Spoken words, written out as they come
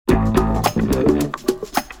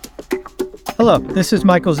Hello, this is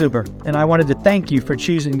Michael Zuber, and I wanted to thank you for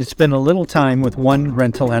choosing to spend a little time with one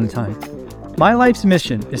rental at a time. My life's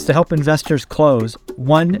mission is to help investors close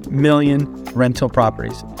 1 million rental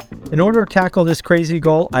properties. In order to tackle this crazy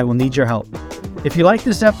goal, I will need your help. If you like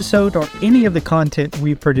this episode or any of the content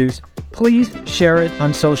we produce, please share it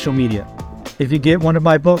on social media. If you get one of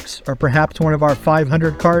my books or perhaps one of our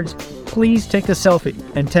 500 cards, please take a selfie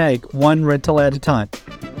and tag one rental at a time.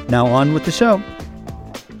 Now on with the show.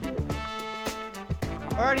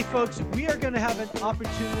 Alrighty, folks, we are going to have an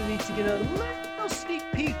opportunity to get a little sneak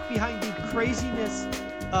peek behind the craziness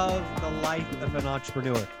of the life of an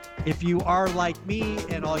entrepreneur. If you are like me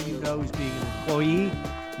and all you know is being an employee,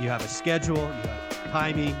 you have a schedule, you have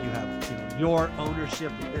timing, you have your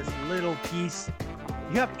ownership of this little piece.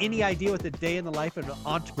 You have any idea what the day in the life of an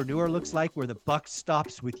entrepreneur looks like, where the buck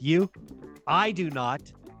stops with you? I do not.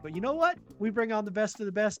 But you know what? We bring on the best of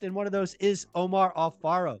the best, and one of those is Omar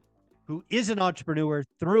Alfaro, who is an entrepreneur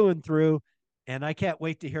through and through. And I can't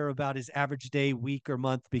wait to hear about his average day, week, or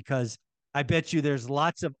month, because I bet you there's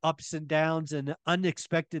lots of ups and downs and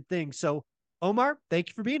unexpected things. So, Omar, thank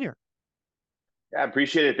you for being here. Yeah, I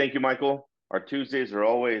appreciate it. Thank you, Michael. Our Tuesdays are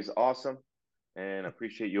always awesome, and I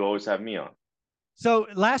appreciate you always having me on. So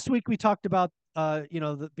last week we talked about,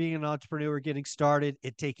 being an entrepreneur, getting started,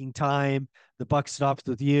 it taking time, the buck stops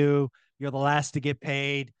with you, you're the last to get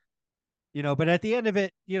paid, but at the end of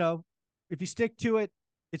it, if you stick to it,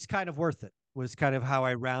 it's kind of worth it, was kind of how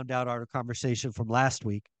I round out our conversation from last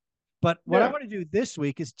week. But what I want to do this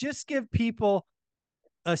week is just give people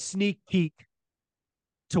a sneak peek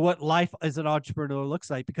to what life as an entrepreneur looks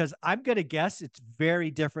like, because I'm going to guess it's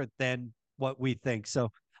very different than what we think. So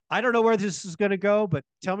I don't know where this is going to go, but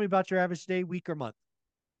tell me about your average day, week, or month.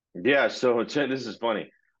 Yeah, so this is funny.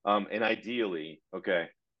 And ideally, okay,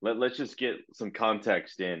 let's just get some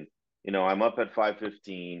context in. I'm up at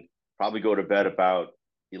 5:15, probably go to bed about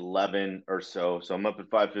 11 or so. So I'm up at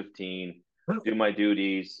 5:15, do my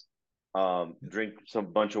duties, drink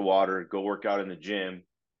some bunch of water, go work out in the gym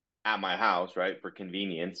at my house, right, for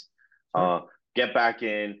convenience. Sure. Get back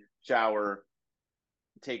in, shower,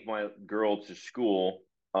 take my girl to school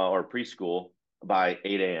or preschool by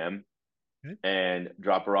 8 a.m. Okay. and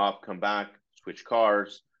drop her off, come back, switch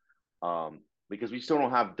cars, because we still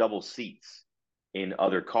don't have double seats in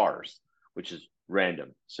other cars, which is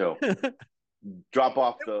random. So drop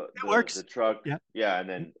off the truck, yeah,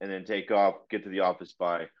 and then take off, get to the office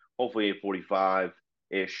by hopefully 8:45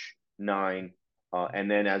 ish, 9, and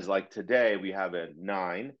then as like today we have a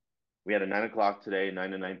 9. We had a 9 o'clock today,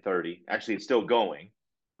 9 to 9:30. Actually, it's still going,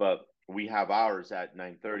 but we have ours at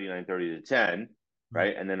 9:30, 9:30 to 10,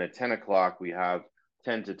 right? And then at 10 o'clock, we have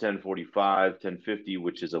 10 to 10:45, 10:50,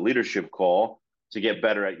 which is a leadership call to get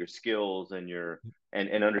better at your skills and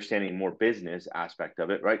and understanding more business aspect of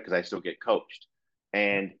it, right? Because I still get coached.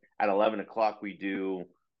 And at 11 o'clock, we do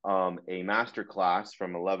a master class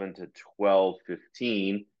from 11 to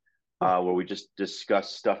 12:15, where we just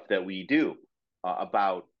discuss stuff that we do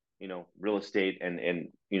about real estate and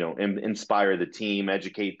inspire the team,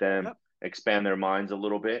 educate them, expand their minds a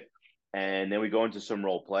little bit. And then we go into some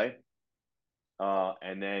role play.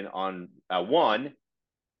 And then on at 1,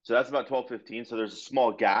 so that's about 12:15. So there's a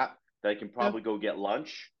small gap that I can probably go get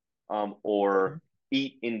lunch or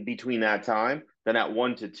eat in between that time. Then at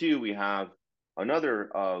 1 to 2, we have another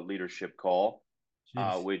leadership call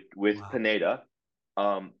with Pineda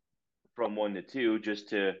from 1 to 2, just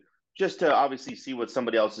to obviously see what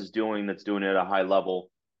somebody else is doing that's doing it at a high level,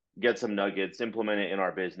 get some nuggets, implement it in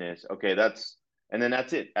our business. Okay, and then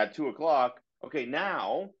that's it. At 2 o'clock, okay,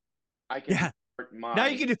 now I can start my now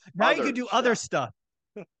you can do other stuff.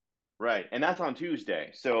 Right, and that's on Tuesday.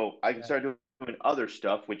 So I can start doing other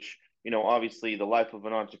stuff, which, obviously the life of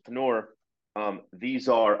an entrepreneur, these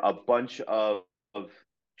are a bunch of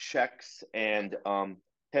checks and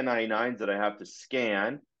 1099s that I have to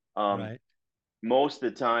scan. Right. Most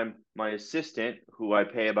of the time, my assistant, who I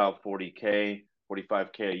pay about 40K,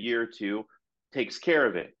 45K a year to, takes care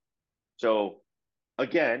of it. So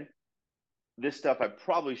again, this stuff I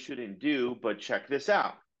probably shouldn't do, but check this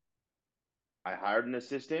out. I hired an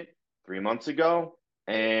assistant 3 months ago,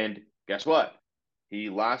 and guess what? He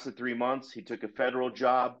lasted 3 months. He took a federal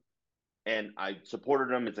job, and I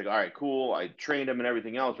supported him. It's like, all right, cool. I trained him and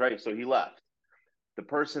everything else, right? So he left. The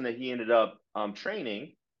person that he ended up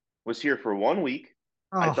training was here for 1 week.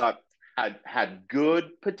 I thought had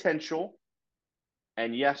good potential.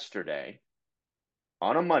 And yesterday,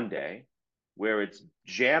 on a Monday, where it's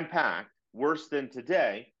jam-packed, worse than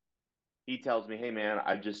today, he tells me, hey, man,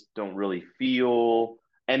 I just don't really feel.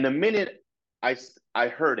 And the minute I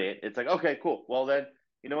heard it, it's like, okay, cool. Well, then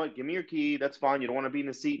you know what? Give me your key. That's fine. You don't want to be in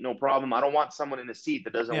the seat, no problem. I don't want someone in the seat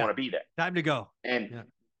that doesn't Yeah. want to be there. Time to go. And Yeah.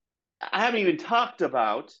 I haven't even talked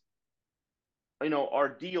about, our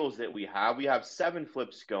deals that we have. We have 7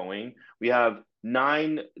 flips going. We have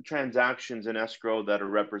 9 transactions in escrow that are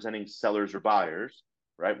representing sellers or buyers,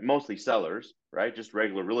 right? Mostly sellers, right? Just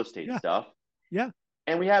regular real estate Yeah. stuff. Yeah.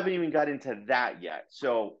 And we haven't even got into that yet.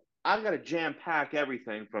 So I've got to jam pack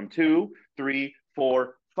everything from 2, 3,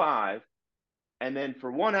 4, 5. And then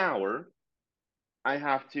for 1 hour, I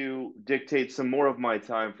have to dictate some more of my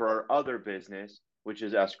time for our other business, which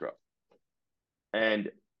is escrow.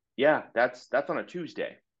 And yeah, that's on a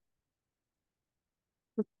Tuesday.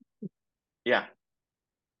 Yeah.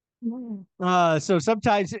 So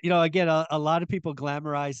sometimes, again, a lot of people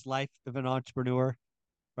glamorize life of an entrepreneur,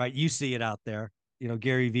 right? You see it out there,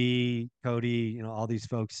 Gary V, Cody, all these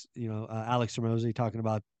folks, Alex Ramosi talking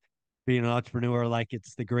about being an entrepreneur like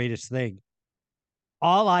it's the greatest thing.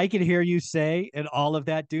 All I can hear you say and all of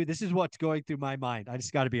that, dude, this is what's going through my mind. I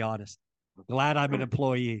just got to be honest. Glad I'm an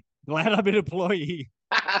employee. Glad I'm an employee.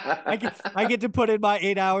 I get to put in my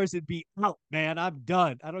 8 hours and be out, man. I'm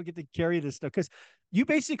done. I don't get to carry this stuff because you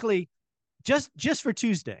basically just for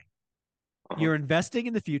Tuesday, you're investing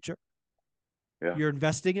in the future. Yeah. You're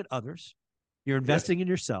investing in others. You're investing in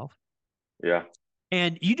yourself. Yeah.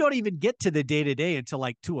 And you don't even get to the day to day until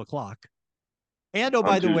like 2 o'clock. And oh,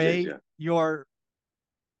 by the Tuesdays, way, your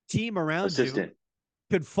team around assistant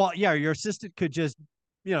you could fall. Yeah, your assistant could just,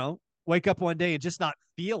 wake up one day and just not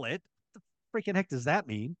feel it. What the freaking heck does that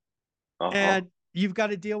mean? And you've got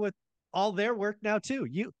to deal with all their work now too.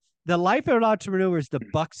 The life of an entrepreneur is the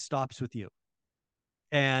buck stops with you.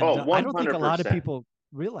 And I don't think a lot of people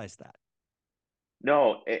realize that.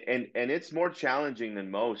 No, and it's more challenging than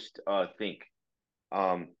most think.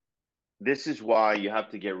 This is why you have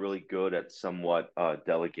to get really good at somewhat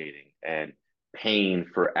delegating and paying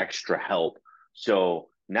for extra help. So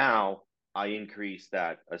now I increase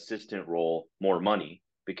that assistant role more money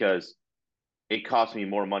because it costs me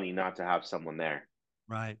more money not to have someone there.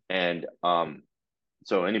 Right. And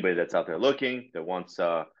so anybody that's out there looking that wants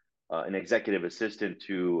an executive assistant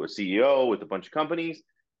to a CEO with a bunch of companies,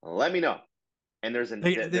 let me know. And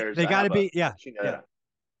they got to be they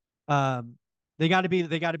got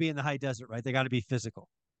to be in the high desert, right? They got to be physical.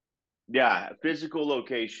 Yeah, physical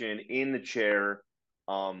location in the chair,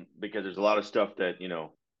 because there's a lot of stuff that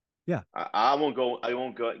Yeah, I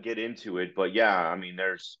won't get into it, but yeah, I mean,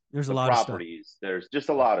 there's a the lot properties, there's just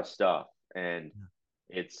a lot of stuff, and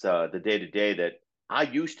it's the day to day that I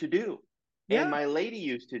used to do, and my lady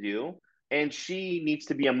used to do, and she needs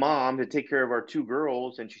to be a mom to take care of our 2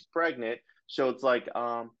 girls, and she's pregnant, so it's like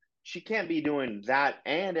she can't be doing that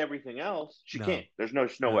and everything else. She can't. There's no way.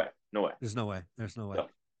 There's no way. There's no way.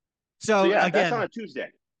 So yeah, again, that's on a Tuesday.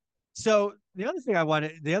 So the other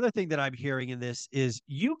thing that I'm hearing in this is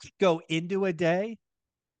you could go into a day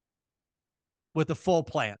with a full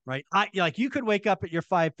plan, right? You could wake up at your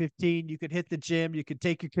 5:15, you could hit the gym, you could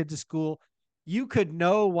take your kid to school. You could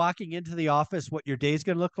know walking into the office what your day is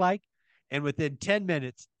going to look like. And within 10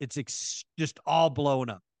 minutes, it's just all blown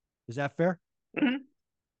up. Is that fair? Mm-hmm.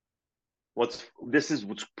 This is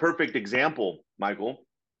what's perfect example, Michael.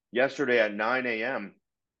 Yesterday at 9 a.m.,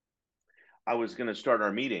 I was going to start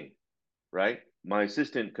our meeting, right? My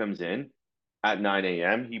assistant comes in at 9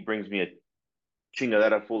 a.m. He brings me a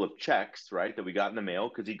chingadera full of checks, right, that we got in the mail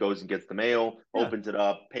because he goes and gets the mail, opens it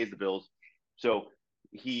up, pays the bills. So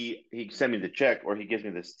he sent me the check or he gives me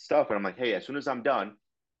this stuff. And I'm like, hey, as soon as I'm done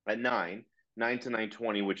at 9 to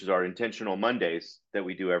 9:20, which is our intentional Mondays that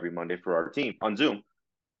we do every Monday for our team on Zoom,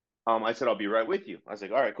 I said, I'll be right with you. I was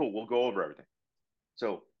like, all right, cool. We'll go over everything.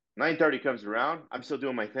 So 9:30 comes around. I'm still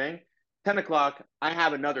doing my thing. 10 o'clock, I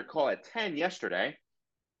have another call at 10 yesterday.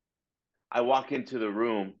 I walk into the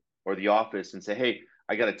room or the office and say, hey,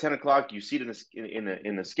 I got a 10 o'clock. You see it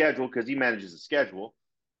in the schedule because he manages the schedule.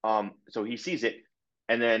 So he sees it.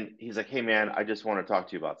 And then he's like, hey, man, I just want to talk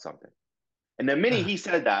to you about something. And the minute he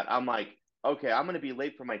said that, I'm like, okay, I'm going to be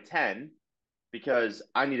late for my 10 because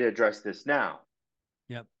I need to address this now.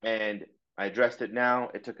 Yep. And I addressed it now.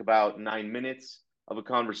 It took about 9 minutes of a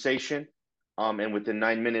conversation. And within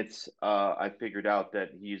 9 minutes, I figured out that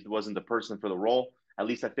he wasn't the person for the role. At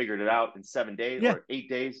least I figured it out in 7 days or 8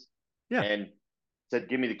 days. Yeah. And said,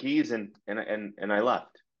 give me the keys. And I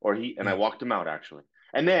left. I walked him out, actually.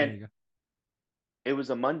 And then it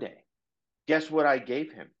was a Monday. Guess what I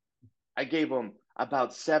gave him? I gave him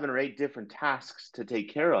about 7 or 8 different tasks to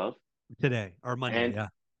take care of. Today or Monday,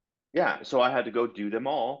 Yeah, so I had to go do them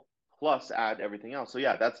all, plus add everything else. So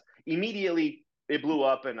yeah, that's immediately it blew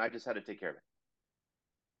up and I just had to take care of it.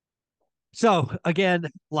 So again,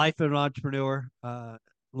 life of an entrepreneur.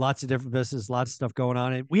 lots of different business, lots of stuff going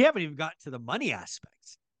on. And we haven't even gotten to the money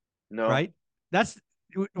aspects, No. right? That's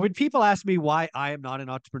when people ask me why I am not an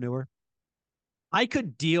entrepreneur, I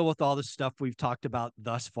could deal with all the stuff we've talked about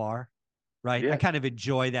thus far, right? I Yeah. kind of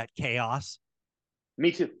enjoy that chaos.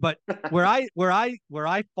 Me too. But where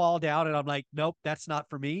I fall down and I'm like, nope, that's not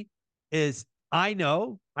for me, is I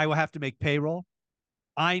know I will have to make payroll.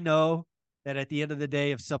 I know that at the end of the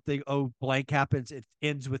day, if something blank happens, it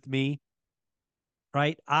ends with me,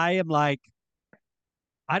 right? I am like,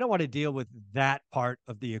 I don't want to deal with that part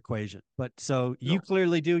of the equation. But so you No.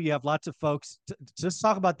 clearly do. You have lots of folks. Just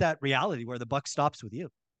talk about that reality where the buck stops with you.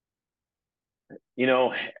 You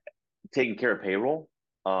know, taking care of payroll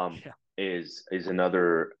Yeah. is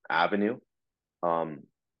another avenue. Um,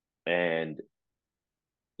 and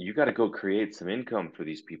you got to go create some income for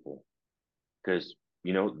these people because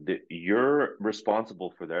you're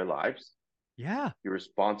responsible for their lives. Yeah. You're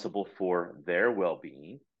responsible for their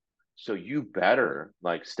well-being. So you better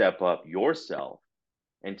like step up yourself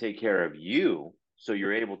and take care of you so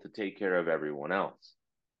you're able to take care of everyone else.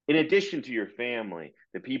 In addition to your family,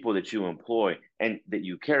 the people that you employ and that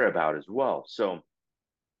you care about as well. So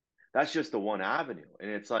that's just the one avenue. And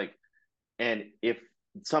it's like, and if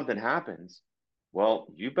something happens, well,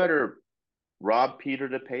 you better rob Peter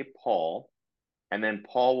to pay Paul, and then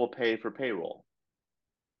Paul will pay for payroll.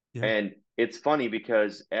 Yeah. And it's funny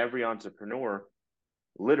because every entrepreneur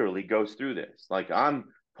literally goes through this. Like I'm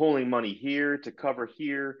pulling money here to cover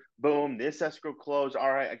here. Boom, this escrow closed.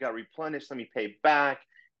 All right, I got replenished. Let me pay back.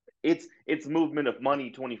 It's movement of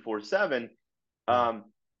money 24/7. Yeah. Um,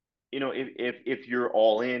 if you're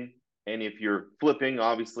all in and if you're flipping,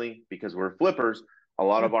 obviously, because we're flippers, a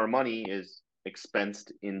lot Yeah. of our money is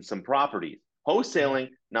expensed in some properties. Yeah. Wholesaling,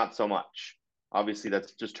 not so much. Obviously,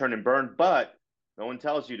 that's just turn and burn, but no one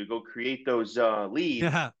tells you to go create those leads.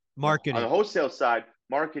 Yeah. On the Marketing. wholesale side,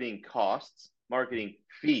 marketing costs, marketing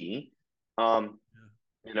fee. Um,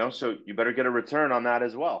 so you better get a return on that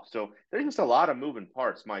as well. So there's just a lot of moving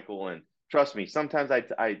parts, Michael. And trust me, sometimes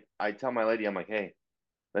I tell my lady, I'm like, hey,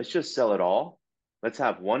 let's just sell it all. Let's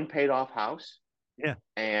have one paid off house Yeah.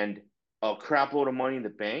 and a crap load of money in the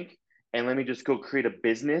bank. And let me just go create a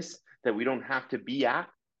business that we don't have to be at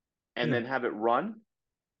and Yeah. then have it run.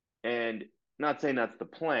 And not saying that's the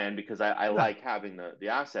plan because I Yeah. like having the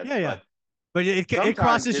assets, Yeah. Yeah. but But it sometimes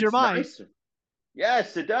crosses your it's mind. nicer.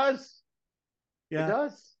 Yes, it does. It Yeah.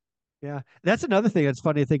 does. Yeah. That's another thing that's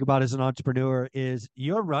funny to think about as an entrepreneur is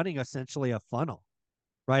you're running essentially a funnel,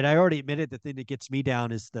 right? I already admitted the thing that gets me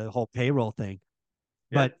down is the whole payroll thing,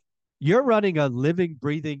 Yeah. but you're running a living,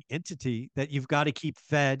 breathing entity that you've got to keep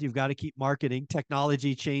fed. You've got to keep marketing.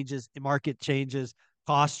 Technology changes, market changes,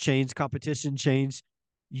 cost change, competition change.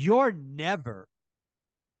 You're never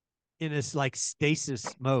in this like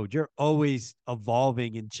stasis mode. You're always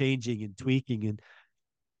evolving and changing and tweaking. And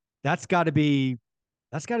that's got to be,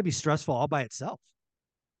 that's got to be stressful all by itself.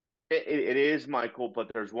 It is, Michael, but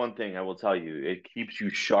there's one thing I will tell you. It keeps you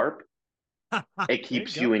sharp. It There you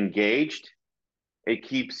keeps go. you engaged. It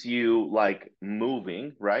keeps you like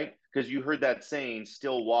moving, right? Because you heard that saying,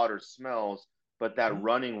 still water smells, but that Yeah,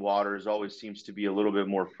 running water is always seems to be a little bit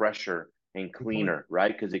more fresher and good point. cleaner,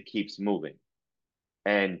 right? Because it keeps moving.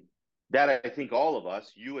 And that I think all of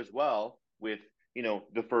us, you as well, with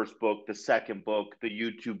the first book, the second book, the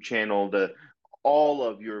YouTube channel, the all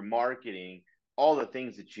of your marketing, all the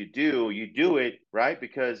things that you do it, right?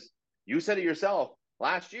 Because you said it yourself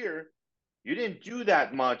last year, you didn't do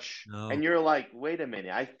that much. And No. you're like, wait a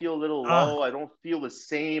minute, I feel a little Ah, low. I don't feel the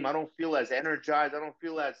same. I don't feel as energized. I don't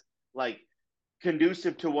feel as like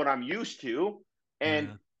conducive to what I'm used to. And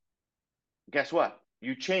yeah. guess what?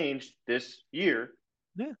 You changed this year.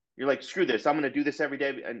 Yeah. You're like, screw this. I'm going to do this every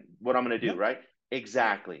day. And what I'm going to do, Yep. right?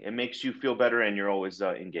 Exactly. It makes you feel better and you're always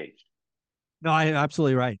engaged. No, I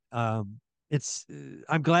absolutely right. It's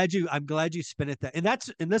I'm glad you spin it that,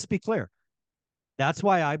 and let's be clear. That's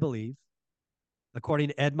why I believe, according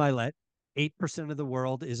to Ed Milet, 8% of the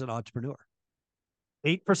world is an entrepreneur.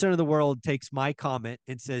 8% of the world takes my comment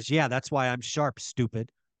and says, "Yeah, that's why I'm sharp, stupid."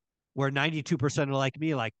 Where 92% are like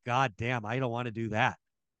me, like, "God damn, I don't want to do that."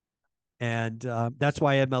 And that's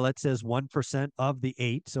why Ed Milet says 1% of the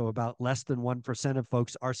eight, so about less than 1% of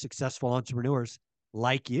folks are successful entrepreneurs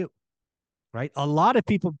like you. Right? A lot of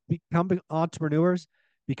people become entrepreneurs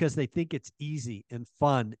because they think it's easy and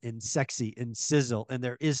fun and sexy and sizzle, and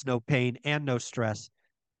there is no pain and no stress.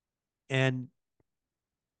 And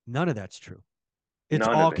none of that's true. It's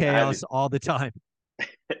None all of it. chaos all the time.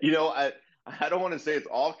 You know, I don't want to say it's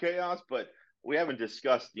all chaos, but we haven't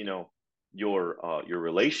discussed, your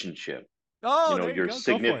relationship, Oh, there you your go. Go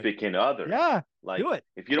for it. significant other. Yeah. Like, Do it.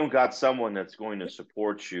 if you don't got someone that's going to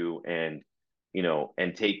support you and,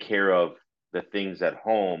 and take care of the things at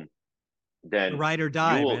home, then Ride or you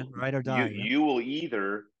die, will man. Ride or you die. Yeah. you will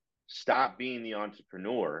either stop being the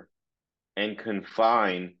entrepreneur and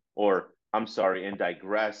confine, or I'm sorry, and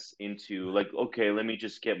digress into like, okay, let me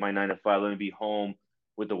just get my 9 to 5, let me be home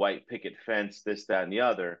with the white picket fence, this, that, and the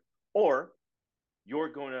other. Or you're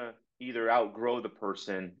going to either outgrow the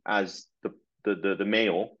person as the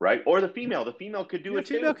male, right? Or the female. The female could do Yeah, it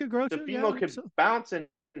female too. could grow The too. Yeah, female could so bounce and,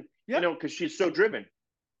 yeah, because she's so driven.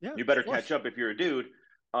 yeah, You of better course. catch up if you're a dude.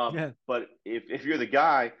 Yeah. But if you're the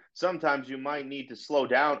guy, sometimes you might need to slow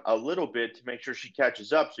down a little bit to make sure she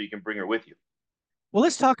catches up so you can bring her with you. Well,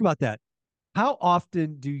 let's talk about that. How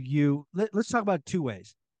often do you let's talk about two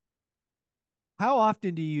ways. How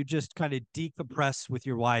often do you just kind of decompress with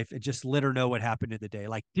your wife and just let her know what happened in the day?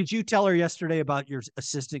 Like, did you tell her yesterday about your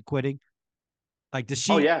assistant quitting? Like, does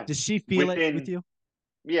Oh she yeah, does she feel it with within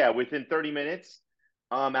you? within 30 minutes,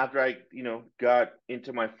 after I got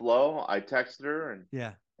into my flow, I texted her and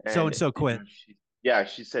Yeah. So and and so quit.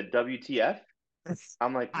 she said WTF.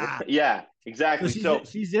 I'm like, what? Ah. Yeah, So exactly. So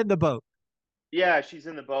she's in the boat. yeah, she's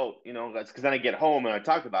in the boat. That's because then I get home and I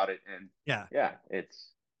talk about it, and Yeah. yeah, it's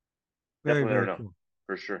Very, definitely, I don't very know, cool.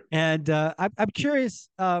 for sure. And I'm curious,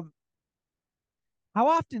 how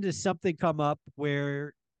often does something come up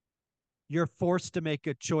where you're forced to make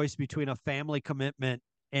a choice between a family commitment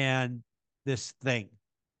and this thing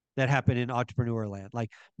that happened in entrepreneur land?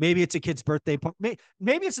 Like maybe it's a kid's birthday.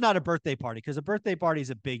 Maybe it's not a birthday party because a birthday party is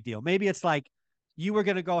a big deal. Maybe it's like you were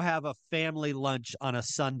going to go have a family lunch on a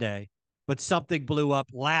Sunday, but something blew up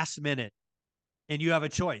last minute and you have a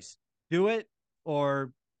choice: do it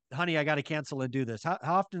or, honey, I got to cancel and do this. How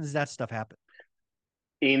often does that stuff happen?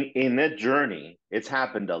 In that journey, it's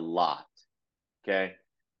happened a lot. Okay,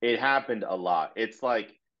 it happened a lot. It's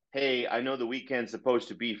like, hey, I know the weekend's supposed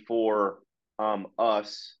to be for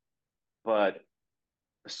us, but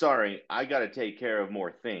sorry, I got to take care of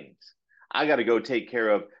more things. I got to go take care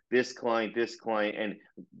of this client, and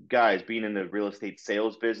guys, being in the real estate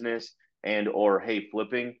sales business and or hey,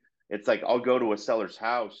 flipping, it's like I'll go to a seller's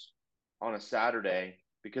house on a Saturday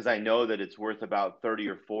because I know that it's worth about 30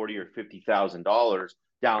 or 40 or $50,000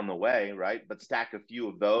 down the way, right? But stack a few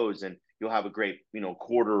of those and you'll have a great,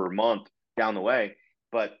 quarter or month down the way.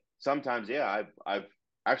 But sometimes, yeah, I've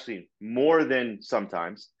actually, more than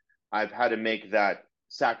sometimes, I've had to make that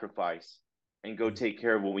sacrifice and go take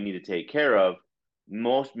care of what we need to take care of.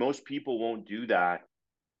 Most people won't do that.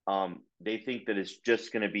 They think that it's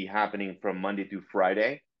just going to be happening from Monday through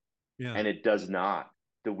Friday, Yeah. and it does not.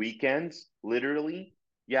 The weekends, literally,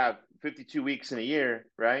 you have 52 weeks in a year,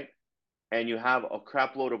 right? And you have a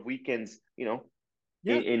crap load of weekends, Yeah.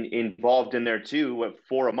 involved in there too. What,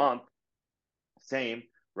 4 a month? Same,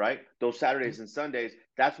 right? Those Saturdays and Sundays.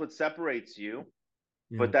 That's what separates you,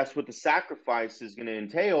 Yeah. but that's what the sacrifice is going to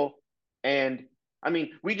entail. And I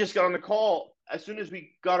mean, we just got on the call. As soon as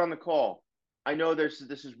we got on the call, I know this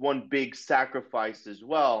is one big sacrifice as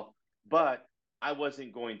well, but I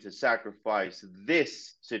wasn't going to sacrifice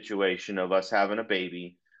this situation of us having a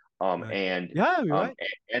baby, Right. and Yeah, you're right.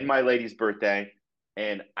 and my lady's birthday,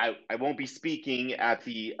 and I won't be speaking at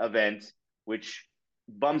the event, which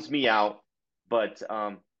bums me out, but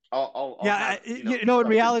I'll Yeah, have in something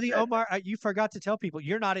reality, said. Omar, you forgot to tell people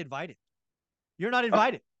you're not invited. You're not Oh,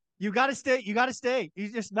 invited. You got to stay. You got to stay.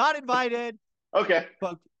 He's just not invited. okay.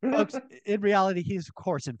 Folks, in reality, he's of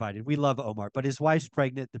course invited. We love Omar, but his wife's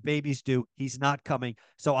pregnant. The baby's due. He's not coming.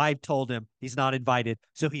 So I've told him he's not invited.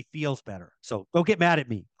 So he feels better. So don't get mad at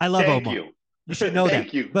me. I love Thank Omar. you. You should know that.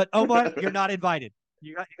 Thank you. But Omar, you're not invited.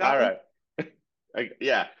 You got All me? right.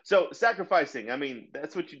 Yeah. So sacrificing, I mean,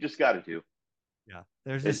 that's what you just got to do. Yeah.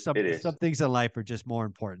 There's just It some is. things in life are just more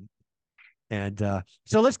important. And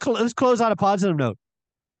so let's close on a positive note.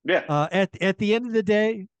 Yeah. At the end of the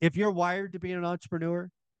day, if you're wired to be an entrepreneur,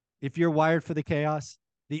 if you're wired for the chaos,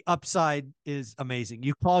 the upside is amazing.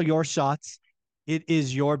 You call your shots. It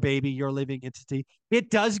is your baby, your living entity. It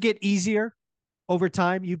does get easier over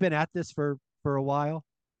time. You've been at this for a while,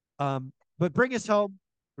 but bring us home.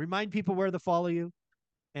 Remind people where to follow you,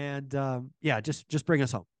 and yeah, just bring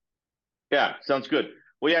us home. Yeah. Sounds good.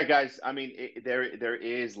 Well, yeah, guys. I mean, there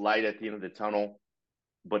is light at the end of the tunnel,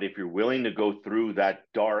 but if you're willing to go through that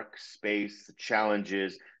dark space, the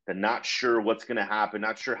challenges, the not sure what's going to happen,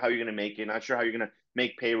 not sure how you're going to make it, not sure how you're going to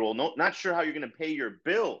make payroll, not sure how you're going to pay your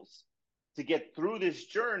bills to get through this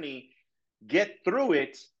journey, get through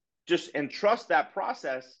it, just and trust that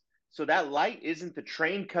process. So that light isn't the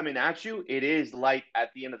train coming at you, it is light at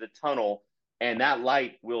the end of the tunnel. And that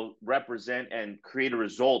light will represent and create a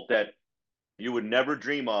result that you would never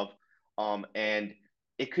dream of And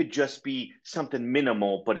it could just be something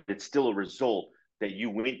minimal, but it's still a result that you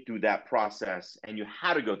went through that process and you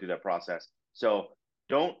had to go through that process. So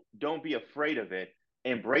don't be afraid of it.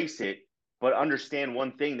 Embrace it, but understand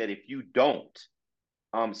one thing, that if you don't,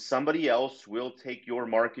 somebody else will take your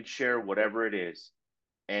market share, whatever it is,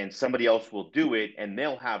 and somebody else will do it, and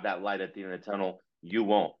they'll have that light at the end of the tunnel. You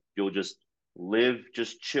won't. You'll just live,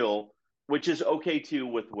 just chill, which is okay too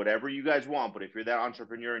with whatever you guys want. But if you're that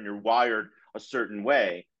entrepreneur and you're wired a certain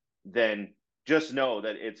way, then just know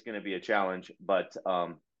that it's going to be a challenge, but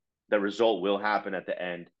the result will happen at the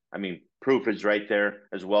end. I mean, proof is right there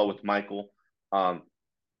as well with Michael. Um,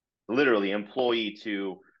 Literally, employee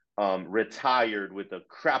to retired with a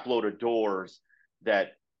crap load of doors,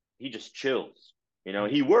 that he just chills.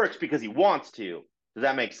 He works because he wants to. Does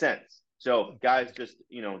that make sense? So, guys, just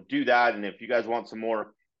do that. And if you guys want some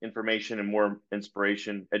more information and more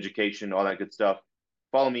inspiration, education, all that good stuff,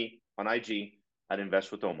 follow me on IG at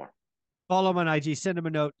Invest with Omar. Follow him on IG. Send him a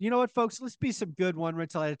note. You know what, folks? Let's be some good one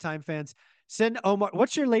rental at a time fans. Send Omar.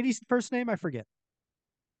 What's your lady's first name? I forget.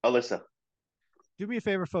 Alyssa. Do me a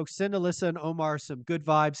favor, folks. Send Alyssa and Omar some good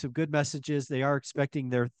vibes, some good messages. They are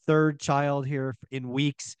expecting their third child here in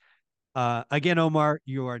weeks. Again, Omar,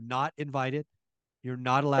 you are not invited. You're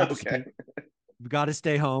not allowed to Okay. speak. You've got to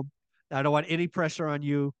stay home. I don't want any pressure on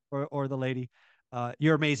you or the lady.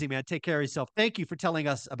 You're amazing, man. Take care of yourself. Thank you for telling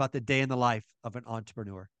us about the day in the life of an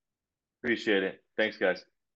entrepreneur. Appreciate it. Thanks, guys.